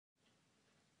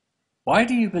Why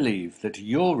do you believe that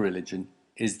your religion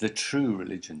is the true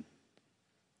religion?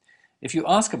 If you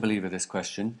ask a believer this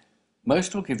question,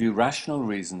 most will give you rational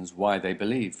reasons why they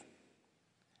believe.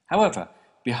 However,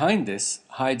 behind this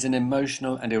hides an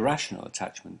emotional and irrational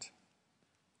attachment.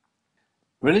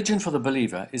 Religion for the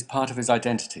believer is part of his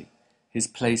identity, his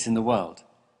place in the world,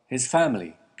 his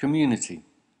family, community,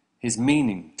 his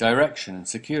meaning, direction, and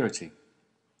security.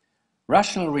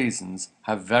 Rational reasons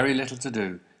have very little to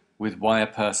do with why a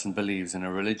person believes in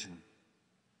a religion.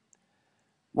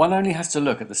 One only has to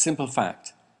look at the simple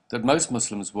fact that most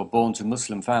Muslims were born to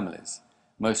Muslim families,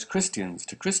 most Christians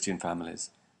to Christian families,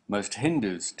 most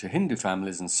Hindus to Hindu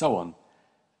families, and so on,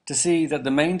 to see that the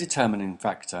main determining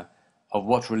factor of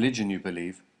what religion you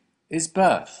believe is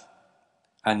birth,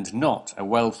 and not a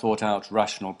well thought out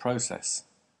rational process.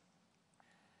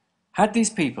 Had these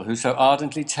people who so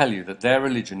ardently tell you that their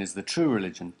religion is the true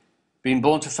religion been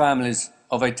born to families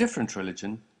of a different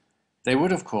religion, they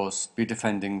would of course be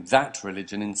defending that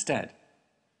religion instead.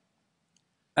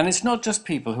 And it's not just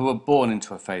people who are born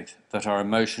into a faith that are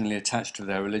emotionally attached to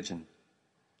their religion.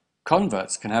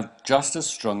 Converts can have just as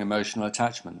strong emotional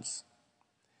attachments.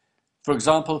 For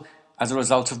example, as a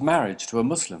result of marriage to a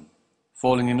Muslim,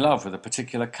 falling in love with a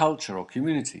particular culture or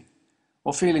community,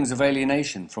 or feelings of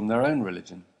alienation from their own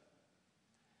religion.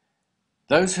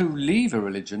 Those who leave a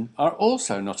religion are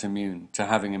also not immune to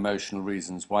having emotional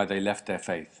reasons why they left their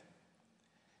faith.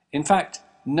 In fact,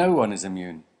 no one is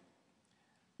immune.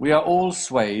 We are all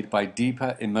swayed by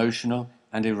deeper emotional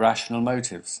and irrational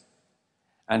motives,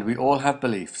 and we all have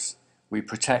beliefs we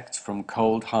protect from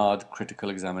cold, hard, critical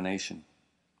examination.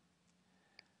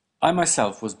 I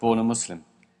myself was born a Muslim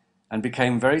and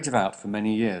became very devout for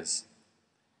many years.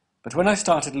 But when I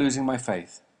started losing my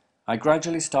faith, I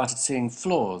gradually started seeing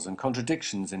flaws and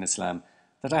contradictions in Islam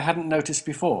that I hadn't noticed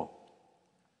before.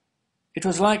 It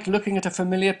was like looking at a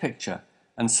familiar picture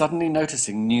and suddenly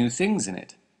noticing new things in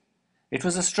it. It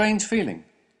was a strange feeling,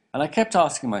 and I kept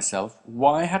asking myself,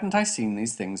 why hadn't I seen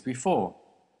these things before?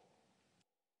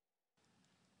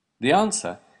 The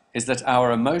answer is that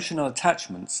our emotional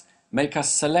attachments make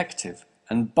us selective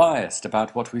and biased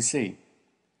about what we see.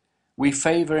 We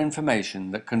favor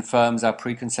information that confirms our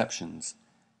preconceptions,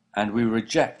 and we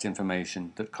reject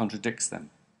information that contradicts them.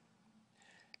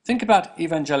 Think about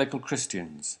evangelical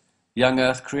Christians, young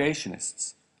earth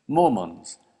creationists,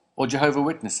 Mormons, or Jehovah's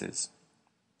Witnesses.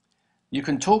 You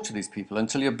can talk to these people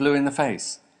until you're blue in the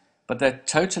face, but they're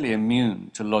totally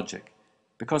immune to logic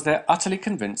because they're utterly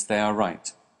convinced they are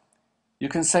right. You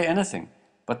can say anything,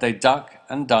 but they duck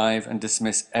and dive and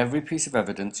dismiss every piece of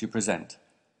evidence you present.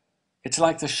 It's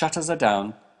like the shutters are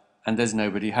down and there's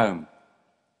nobody home.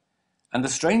 And the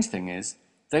strange thing is,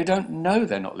 they don't know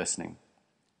they're not listening.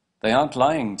 They aren't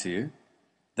lying to you.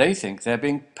 They think they're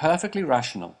being perfectly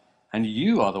rational, and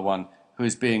you are the one who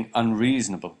is being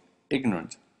unreasonable,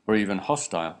 ignorant, or even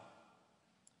hostile.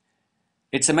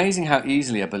 It's amazing how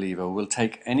easily a believer will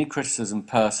take any criticism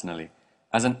personally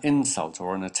as an insult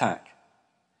or an attack.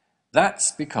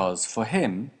 That's because for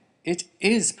him, it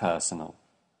is personal.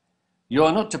 You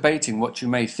are not debating what you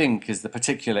may think is the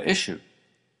particular issue.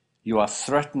 You are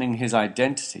threatening his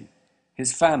identity,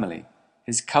 his family,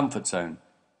 his comfort zone,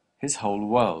 his whole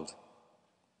world.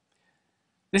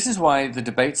 This is why the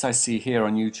debates I see here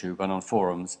on YouTube and on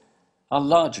forums are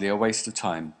largely a waste of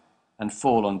time and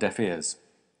fall on deaf ears.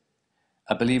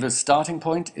 A believer's starting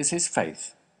point is his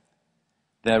faith.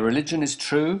 Their religion is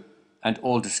true, and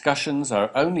all discussions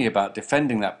are only about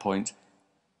defending that point.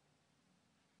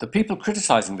 The people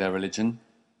criticizing their religion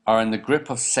are in the grip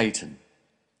of Satan.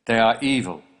 They are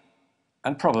evil,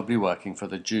 and probably working for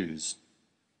the Jews.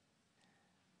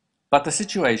 But the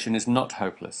situation is not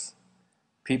hopeless.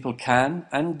 People can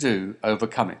and do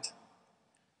overcome it.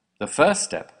 The first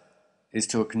step is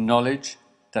to acknowledge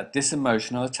that this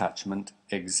emotional attachment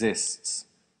exists.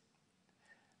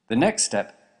 The next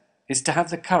step is to have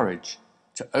the courage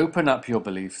to open up your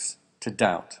beliefs to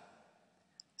doubt,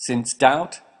 since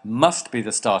doubt must be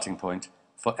the starting point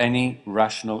for any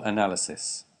rational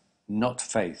analysis, not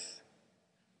faith.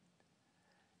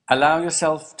 Allow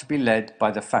yourself to be led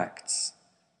by the facts,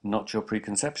 not your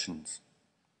preconceptions.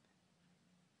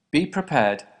 Be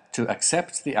prepared to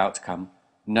accept the outcome,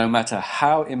 no matter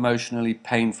how emotionally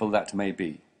painful that may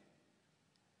be.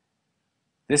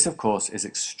 This, of course, is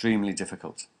extremely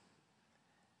difficult.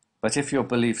 But if your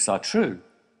beliefs are true,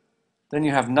 then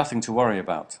you have nothing to worry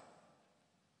about.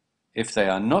 If they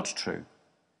are not true,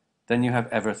 then you have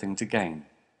everything to gain.